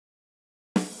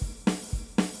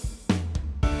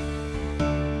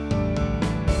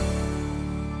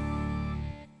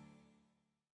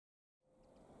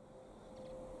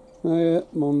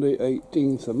Monday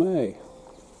 18th of May.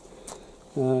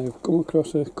 I've come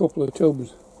across a couple of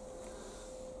tubs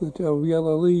that have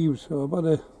yellow leaves, so I've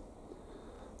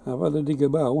had a dig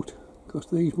about, because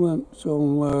these weren't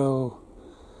sown, well,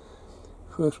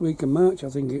 first week of March I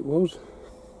think it was,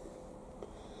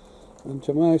 and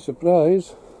to my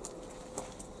surprise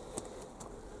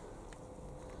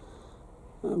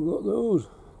I've got those.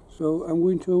 So I'm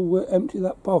going to empty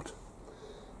that pot,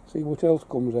 see what else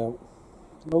comes out.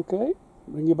 Okay,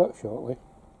 bring you back shortly.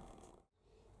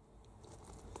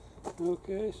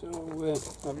 Okay, so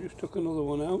I've just took another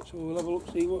one out, so we'll have a look,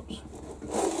 see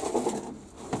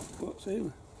what's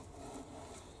in.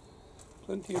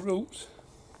 Plenty of roots.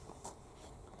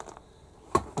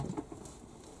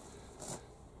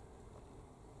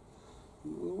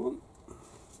 Another one.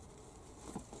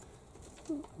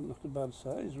 Not a bad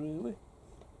size really.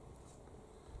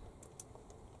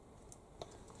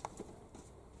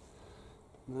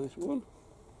 Nice one.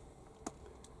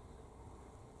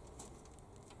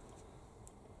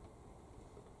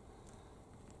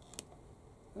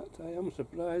 I am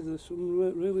surprised there's some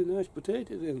really nice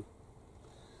potatoes in.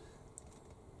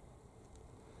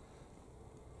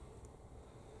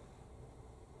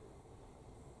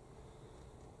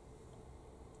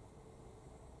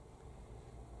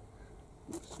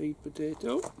 Seed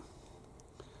potato.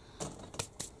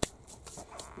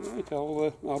 Right,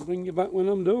 I'll bring you back when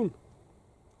I'm done.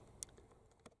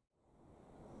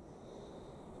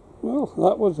 Well,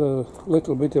 that was a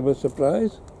little bit of a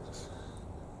surprise.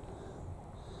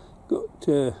 Got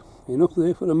enough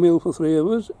there for a meal for 3 of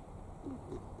us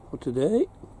for today.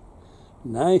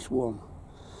 Nice one.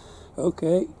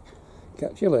 Okay,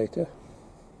 catch you later.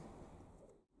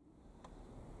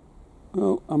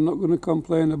 Well, I'm not going to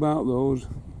complain about those.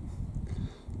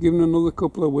 Given another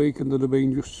couple of weeks and they'd have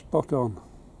been just spot on.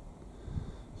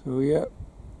 So yeah,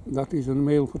 that is a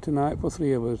meal for tonight for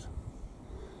 3 of us.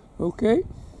 Okay,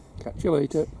 catch you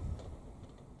later.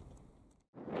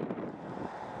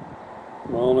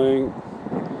 Morning,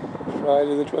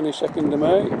 Friday the 22nd of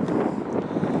May.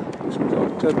 Just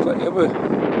thought I'd let you have a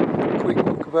quick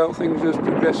look about things as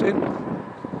progressing.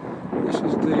 This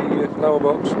is the flower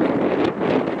box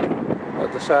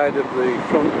at the side of the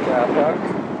front car park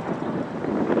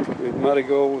with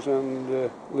marigolds and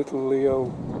little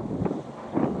Leo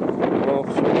dwarf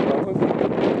sunflower.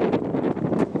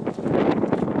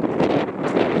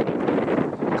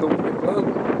 Company plant.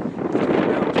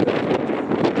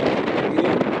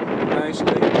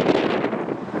 Nicely,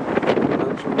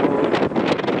 and some more.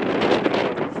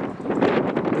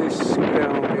 This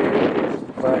ground here is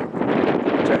like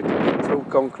protected through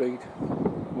concrete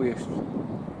with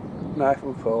knife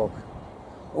and fork.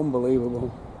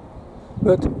 Unbelievable,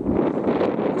 but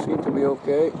we seem to be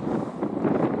okay.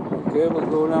 Okay, we'll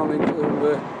go down into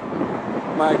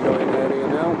my growing area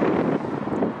now.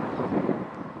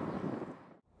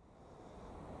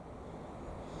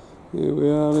 Here we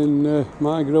are in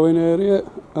my growing area,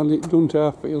 and it doesn't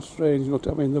half feel strange not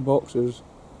having the boxes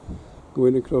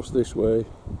going across this way,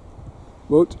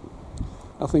 but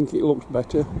I think it looks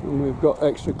better, and we've got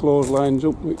extra clotheslines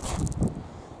up which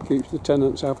keeps the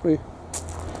tenants happy.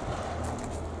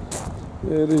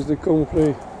 There is the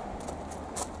comfrey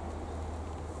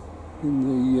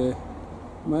in the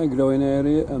my growing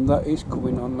area, and that is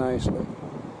coming on nicely.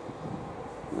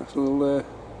 That'll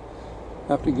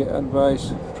have to get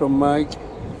advice from Mike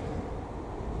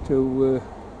to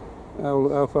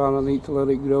how far I need to let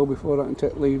it grow before I can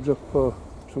take leaves off for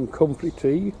some comfrey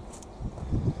tea.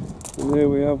 And there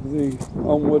we have the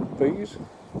onward peas.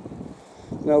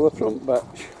 Now the front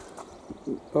batch,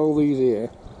 all these here,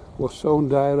 were sown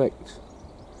direct.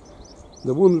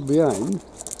 The ones behind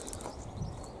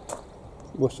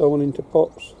were sown into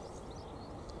pots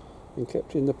and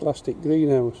kept in the plastic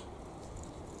greenhouse,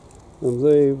 and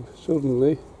they've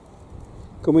suddenly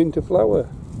come into flower.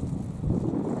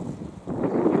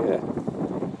 Yeah.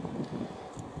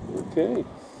 Okay.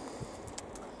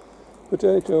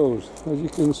 Potatoes, as you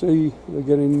can see, they're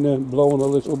getting blown a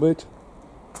little bit.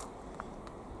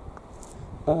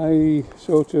 I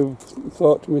sort of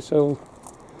thought to myself,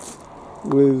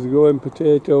 with growing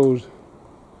potatoes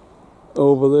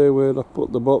over there where I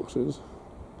put the boxes,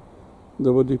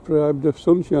 they were deprived of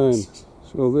sunshine,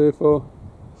 so therefore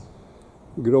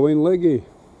growing leggy.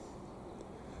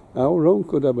 How wrong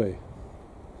could I be?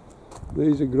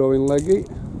 These are growing leggy.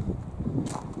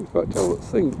 In fact, I would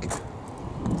think,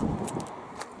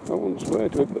 I won't swear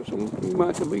to it, but something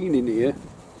might have been in here.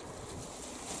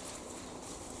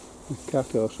 A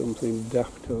cat or something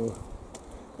daft, or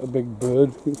a big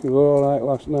bird, which was alright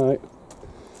last night.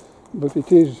 But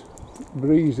it is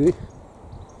breezy,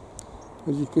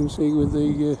 as you can see with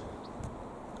the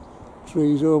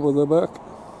trees over the back,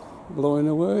 blowing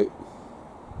away.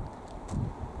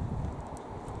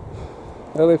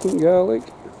 Elephant garlic.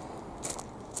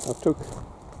 I took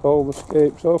all the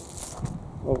scapes off,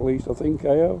 or at least I think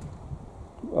I have.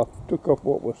 I took off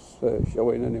what was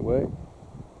showing anyway.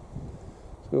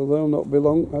 So they'll not be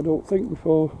long, I don't think,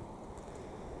 before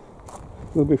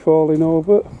they'll be falling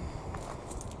over.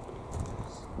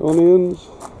 Onions.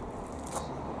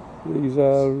 These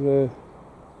are,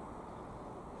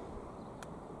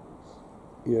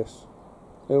 yes,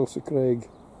 Elsa Craig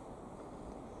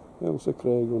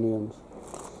onions.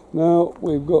 Now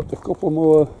we've got a couple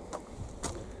more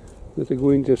that are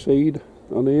going to seed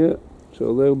on here,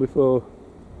 so they'll be for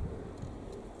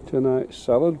tonight's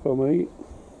salad for me.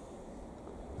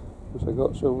 Because I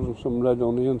got some red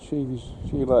onions. She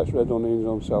likes red onions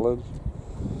on salads.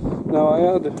 Now I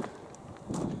had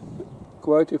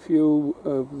quite a few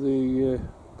of the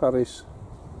Paris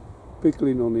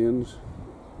pickling onions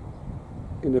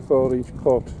in a 4-inch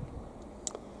pot,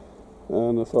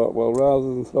 and I thought, well, rather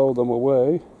than throw them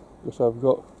away, because I've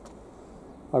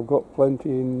got plenty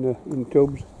in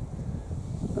tubs,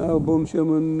 I'll bunch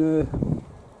them and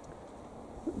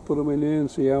put them in here and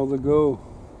see how they go.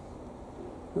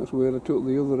 That's where I took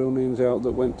the other onions out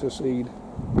that went to seed.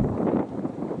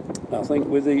 I think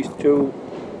with these two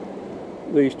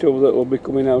that will be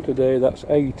coming out today, that's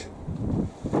 8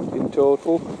 in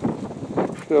total.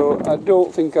 So I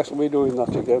don't think I shall be doing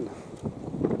that again.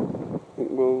 I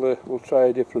think we'll try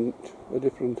a different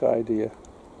idea.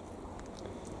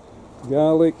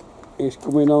 Garlic is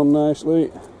coming on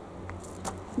nicely.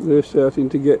 They're starting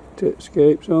to get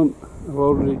scapes on. I've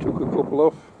already took a couple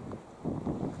off.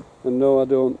 And no, I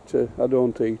don't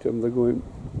eat them. They're going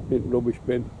in rubbish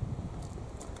bin.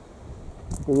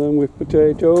 And then with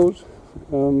potatoes,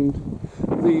 and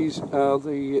these are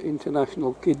the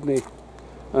international kidney,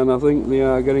 and I think they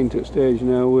are getting to a stage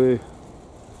now where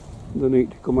they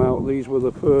need to come out. These were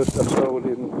the first I sowed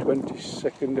in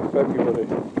 22nd of February,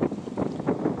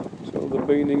 so they've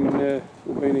been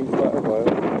in quite a while.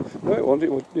 No,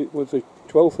 it was the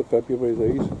 12th of February.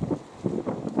 These,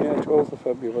 yeah, 12th of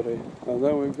February, and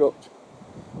then we've got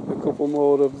a couple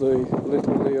more of the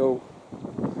Little Leo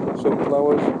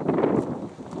sunflowers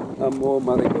and more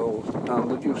marigolds,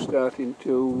 and they're just starting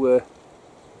to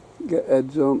get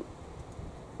heads on,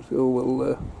 so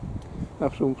we'll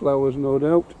have some flowers, no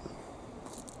doubt.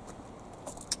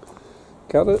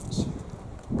 Carrots,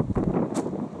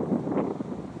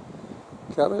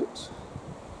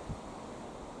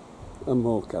 and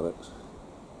more carrots.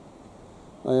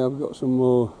 I have got some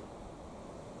more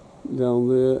down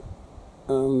there,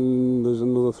 and there's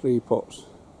another 3 pots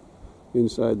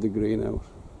inside the greenhouse.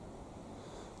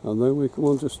 And then we come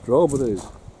on to strawberries.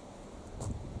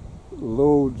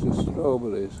 Loads of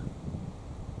strawberries.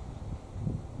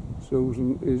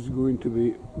 Susan is going to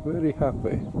be very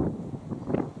happy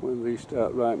when these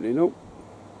start ripening up.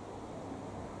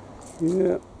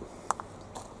 Yeah.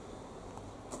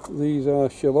 These are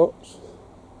shallots,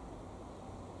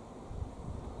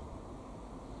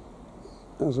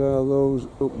 as are those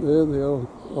up there. They are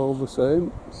all the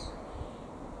same.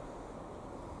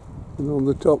 And on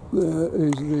the top there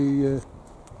is the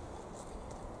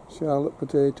Charlotte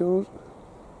potatoes.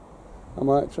 I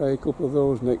might try a couple of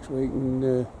those next week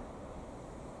and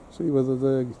see whether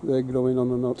they're growing on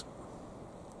or not.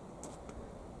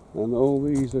 And all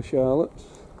these are Charlottes.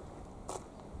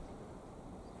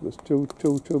 There's two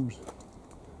tubs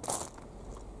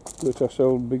that I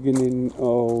sold beginning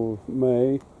of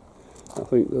May. I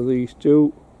think they're these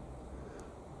two.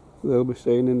 They'll be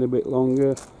staying in a bit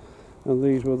longer. And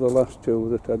these were the last 2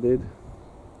 that I did.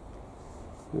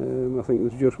 I think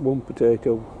there's just 1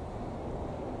 potato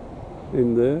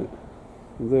in there.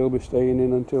 And they'll be staying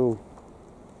in until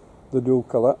they do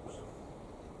collapse.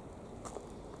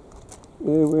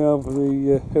 Here we have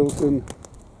the Hilton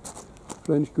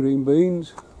French green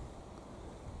beans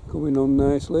coming on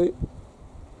nicely.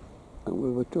 And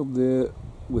we've a tub there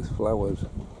with flowers.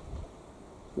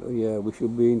 So yeah, we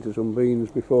should be into some beans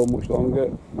before much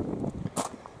longer.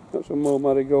 Got some more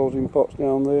marigolds in pots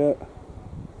down there,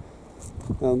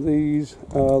 and these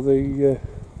are the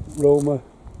Roma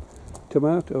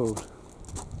tomatoes,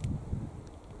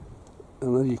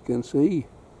 and as you can see,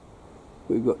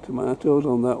 we've got tomatoes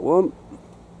on that one,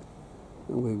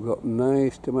 and we've got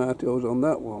nice tomatoes on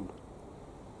that one,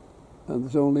 and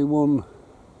there's only one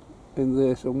in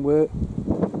there somewhere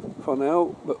for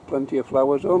now, but plenty of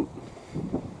flowers on.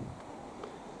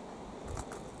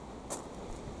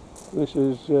 This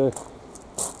is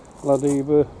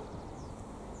Ladiva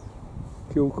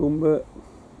cucumber.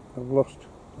 I lost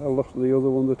the other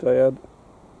one that I had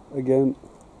again.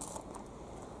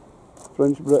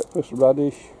 French breakfast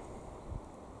radish,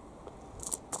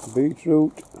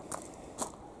 beetroot.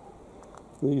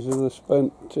 These are the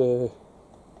spent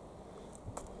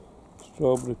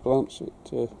strawberry plants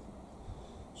that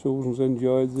Susan's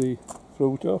enjoyed the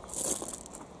fruit of.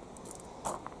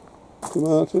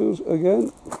 Tomatoes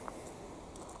again.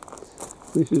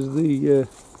 This is the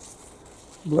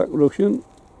Black Russian,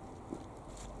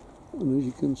 and as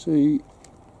you can see,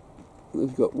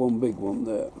 they've got one big one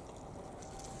there.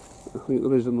 I think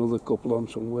there is another couple on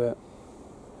somewhere.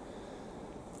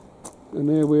 And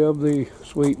here we have the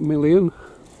Sweet Million.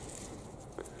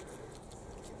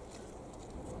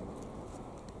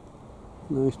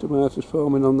 Nice tomatoes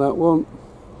forming on that one.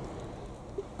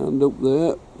 And up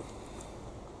there.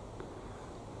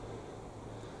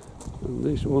 And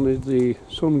this one is the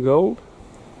Sun Gold.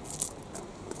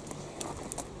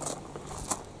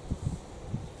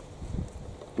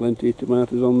 Plenty of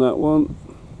tomatoes on that one.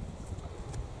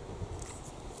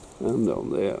 And on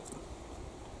there.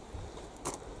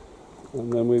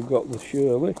 And then we've got the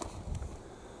Shirley.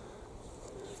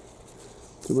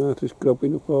 Tomatoes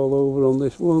cropping up all over on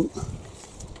this one.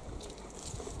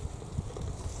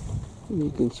 And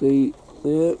you can see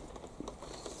there.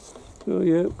 So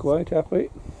yeah, quite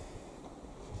happy.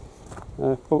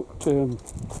 I put some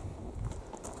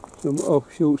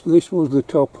offshoots. This was the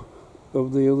top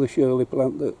of the other Shirley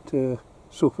plant that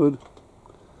suffered.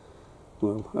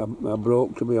 Well, I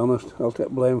broke, to be honest. I'll take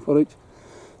blame for it.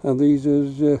 And these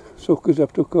are suckers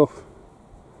I've took off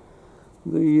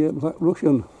the Black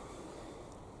Russian.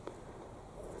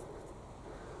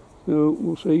 So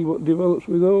we'll see what develops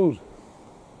with those.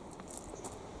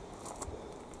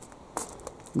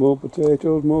 More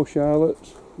potatoes, more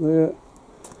shallots there.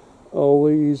 All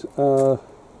these are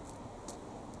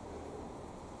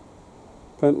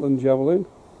Pentland Javelin.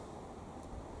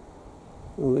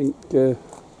 I think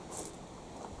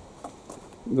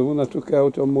the one I took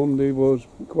out on Monday was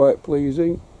quite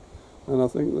pleasing, and I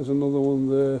think there's another one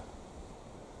there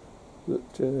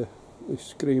that is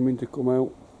screaming to come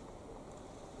out.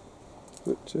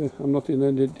 But I'm not in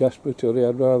any desperate hurry.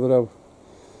 I'd rather have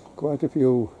quite a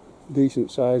few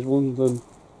decent sized ones than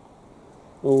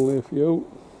only a few.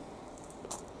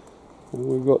 And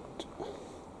we've got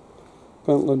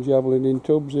Pentland Javelin in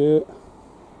tubs here,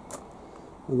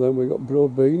 and then we've got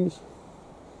broad beans.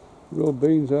 Broad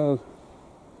beans are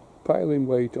piling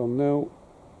weight on now.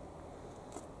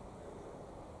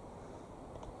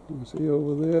 You can see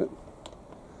over there.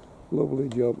 Lovely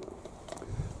job.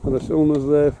 And as soon as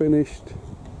they're finished,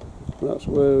 that's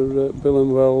where Bill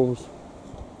and Val's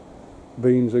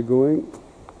beans are going.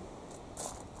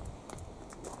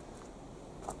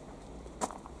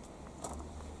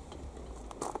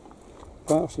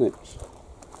 Parsnips.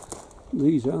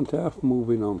 These aren't half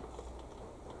moving on.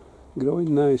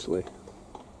 Growing nicely.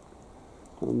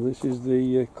 And this is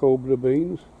the cobra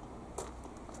beans.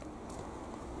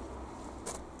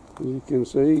 As you can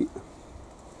see,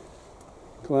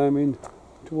 climbing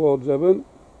towards heaven.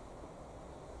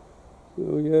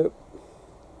 So yeah,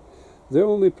 the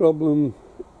only problem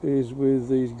is with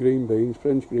these green beans,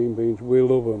 French green beans. We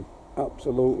love them,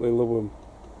 absolutely love them,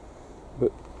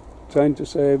 but trying to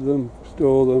save them,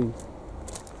 store them,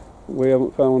 we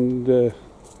haven't found a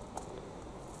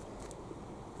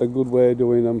good way of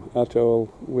doing them at all.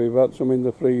 We've had some in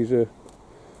the freezer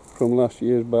from last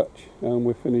year's batch, and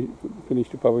we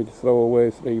finished up having to throw away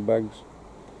 3 bags.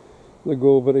 They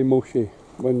go very mushy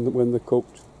when they're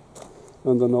cooked,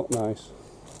 and they're not nice.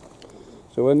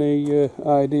 So any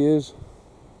ideas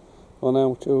on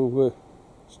how to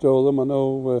store them? I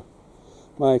know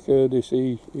Mike Erdis,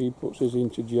 he puts his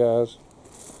into jars.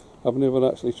 I've never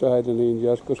actually tried any in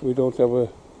jars because we don't have a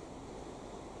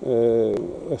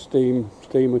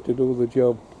steamer to do the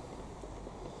job.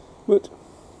 But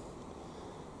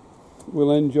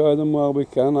we'll enjoy them while we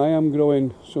can. I am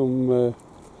growing some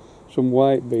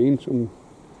white beans, some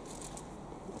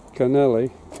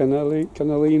cannellino,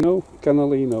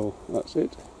 that's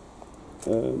it.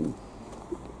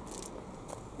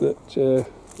 That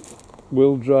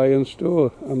will dry and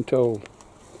store, I'm told.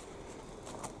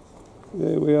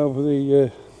 There we have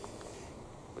the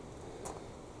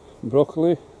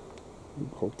broccoli,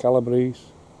 called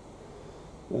calabrese,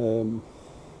 and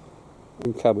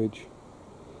cabbage.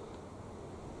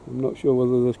 I'm not sure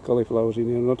whether there's cauliflowers in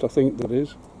here or not. I think there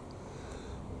is.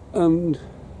 And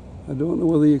I don't know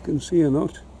whether you can see or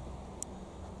not.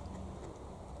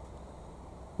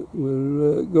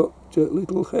 We've got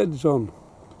little heads on.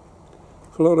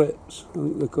 Florets, I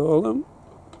think they call them.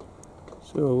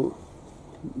 So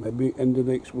maybe end of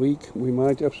next week we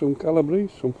might have some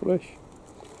calabrese, some fresh,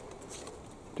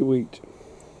 to eat.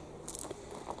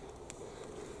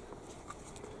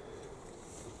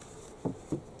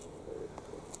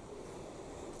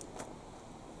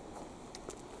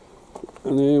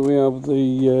 And here we have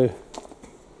the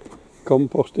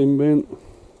composting bin,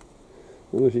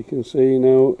 and as you can see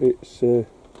now it's a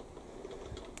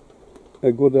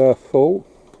good half full,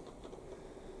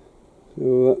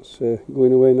 so that's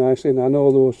going away nicely. And I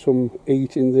know there was some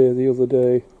heat in there the other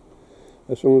day.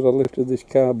 As soon as I lifted this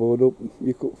cardboard up,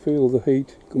 you could feel the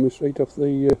heat coming straight off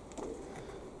the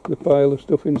pile of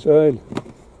stuff inside.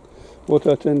 What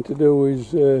I tend to do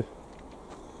is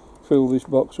fill this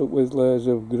box up with layers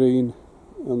of green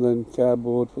and then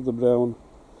cardboard for the brown,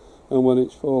 and when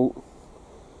it's full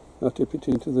I tip it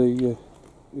into the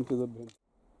bin.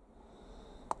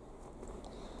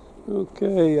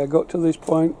 Okay, I got to this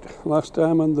point last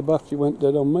time and the battery went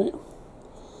dead on me.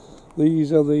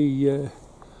 These are the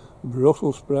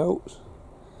Brussels sprouts,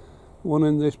 one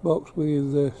in this box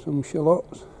with some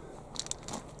shallots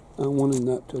and one in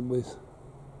that tub with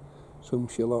some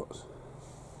shallots,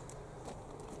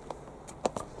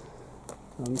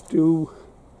 and two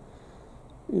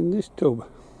in this tub,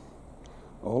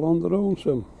 all on their own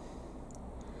some,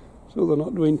 so they're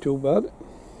not doing too bad.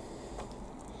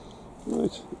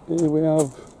 Right, here we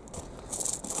have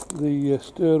the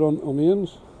stir-on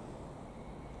onions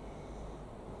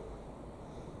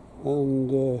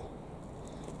and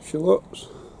shallots.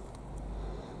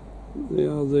 They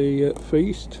are the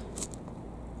feast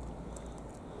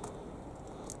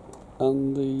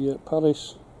and the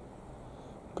Paris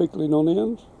pickling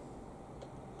onions,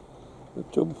 a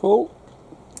tub full.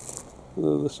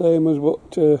 They're the same as what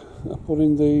I put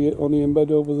in the onion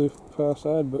bed over the far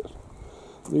side, but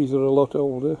these are a lot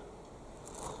older.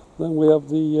 Then we have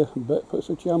the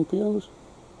Bedfordshire champions,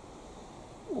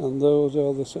 and those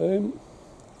are the same.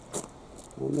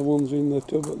 And the ones in the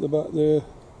tub at the back there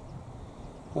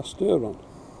are stir-on.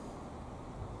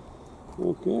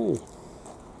 Okay.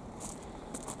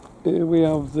 Here we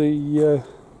have the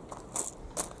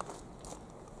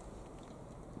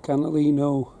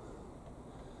Cannellino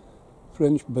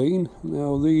French bean.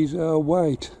 Now these are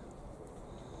white,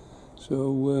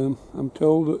 so I'm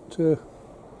told that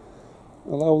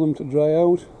allow them to dry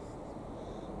out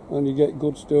and you get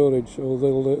good storage, so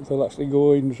they'll actually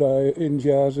go in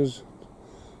jars as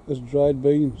dried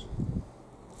beans.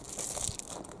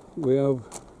 We have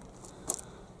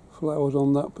flowers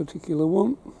on that particular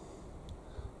one,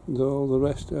 though the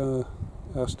rest are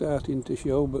starting to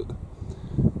show, but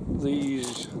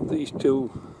these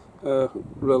two are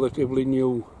relatively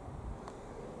new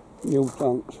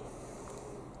plants.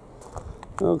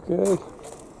 Okay,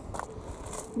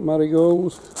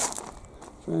 marigolds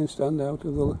try and stand out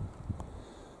of the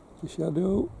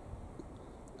shadow,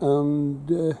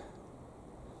 and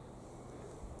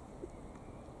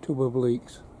tub of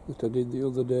leeks that I did the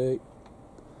other day.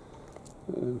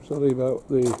 Sorry about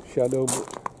the shadow, but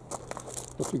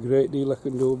not a great deal I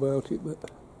can do about it, but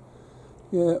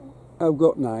yeah, I've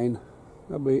got 9.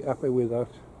 I'll be happy with that.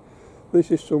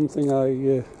 This is something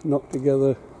I knocked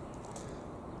together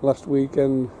last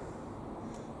weekend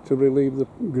to relieve the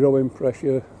growing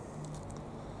pressure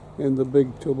in the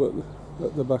big tub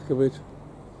at the back of it.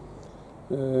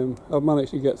 I've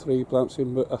managed to get 3 plants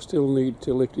in, but I still need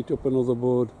to lift it up another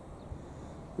board.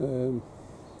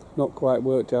 Not quite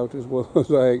worked out as well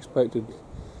as I expected,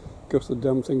 because the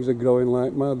damn things are growing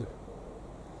like mad.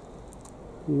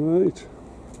 Right,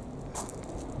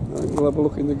 we'll have a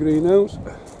look in the greenhouse.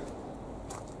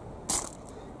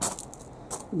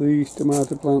 These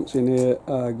tomato plants in here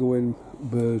are going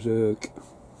berserk.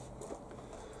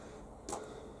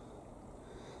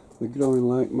 They're growing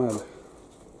like mad.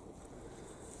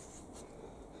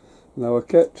 Now I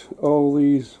kept all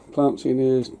these plants in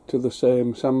here to the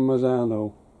same San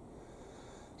Marzano,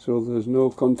 so there's no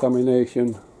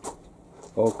contamination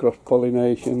or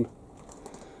cross-pollination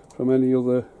from any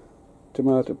other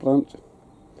tomato plant.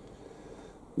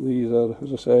 These are,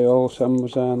 as I say, all San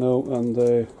Marzano, and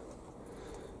they're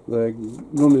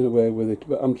running away with it.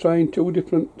 But I'm trying 2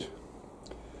 different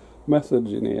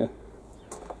methods in here.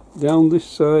 Down this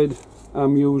side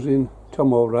I'm using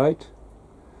Tomorite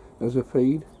as a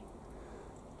feed,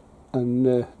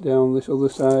 and down this other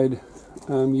side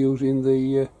I'm using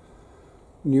the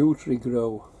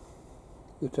Nutri-Grow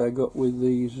that I got with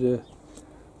these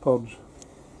pods.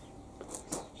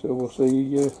 So we'll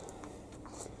see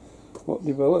what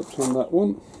develops on that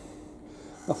one.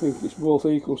 I think it's both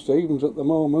equal Stevens at the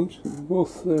moment,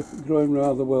 both growing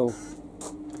rather well.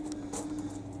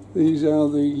 These are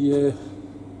the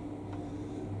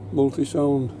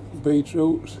multi-sown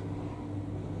beetroots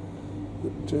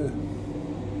that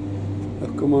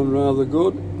have come on rather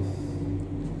good,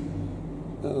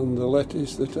 and the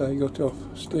lettuce that I got off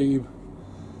Steve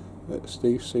at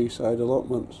Steve's Seaside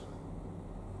Allotments.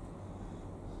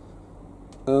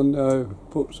 and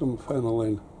I've put some fennel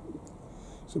in.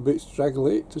 It's a bit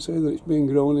straggly to say that it's been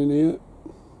grown in here,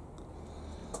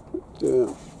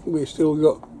 but we've still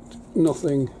got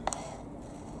nothing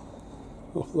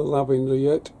off the lavender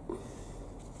yet,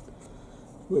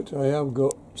 but I have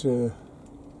got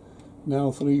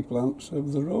now 3 plants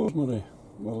of the rosemary.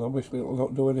 Well, obviously it'll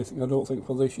not do anything, I don't think,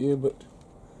 for this year, but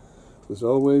there's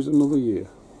always another year.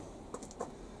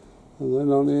 And then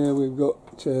on here we've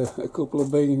got a couple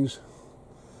of beans,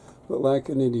 but like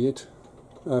an idiot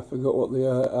I forgot what they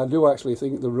are. I do actually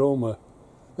think the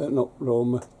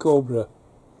cobra,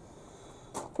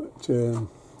 but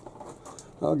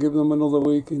I'll give them another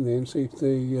week in there and see if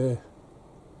they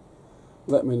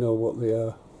let me know what they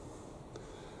are.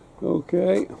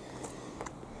 Okay,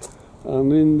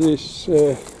 and in this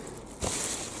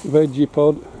veggie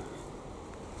pod,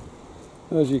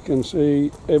 as you can see,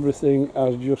 everything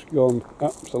has just gone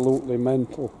absolutely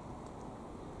mental.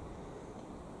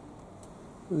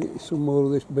 I think some more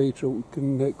of this beetroot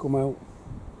can come out.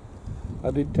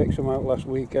 I did take some out last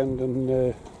weekend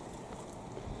and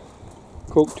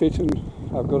cooked it, and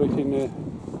I've got it in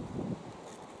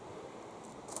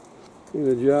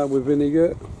a jar with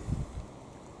vinegar.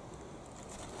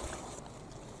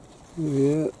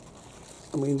 Yeah,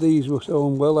 I mean, these were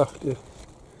sown well after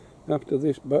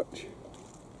this batch,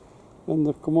 and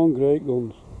they've come on great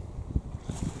guns.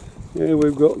 Here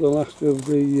we've got the last of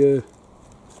the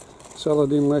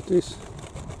saladin lettuce.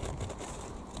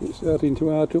 It's starting to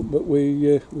art up, but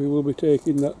we will be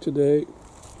taking that today.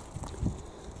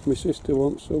 My sister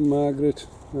wants some, Margaret,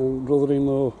 and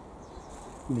brother-in-law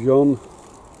John,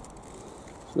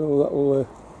 so that will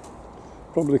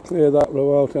probably clear that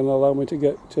row out and allow me to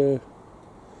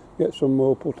get some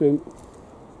more put in.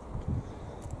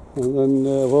 And then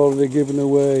I've already given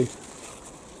away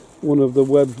one of the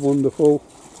Webb's Wonderful.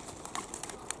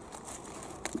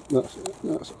 That's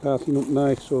starting up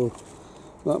nice, so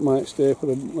that might stay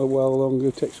for a while longer.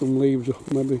 Take some leaves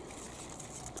off maybe.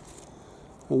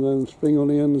 And then spring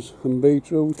onions and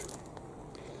beetroot.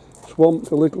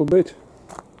 Swamped a little bit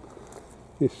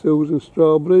is Susan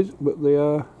strawberries, but they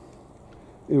are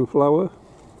in flower.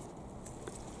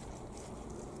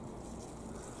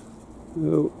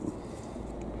 So,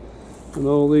 and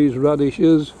all these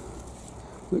radishes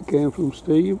that came from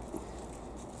Steve.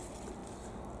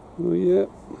 Oh yeah,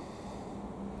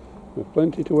 there's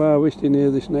plenty to harvest in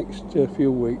here this next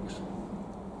few weeks,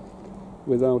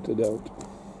 without a doubt.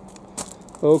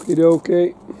 Okie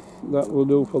dokie, that will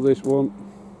do for this one,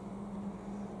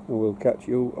 and we'll catch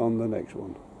you on the next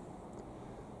one.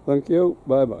 Thank you,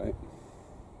 bye bye.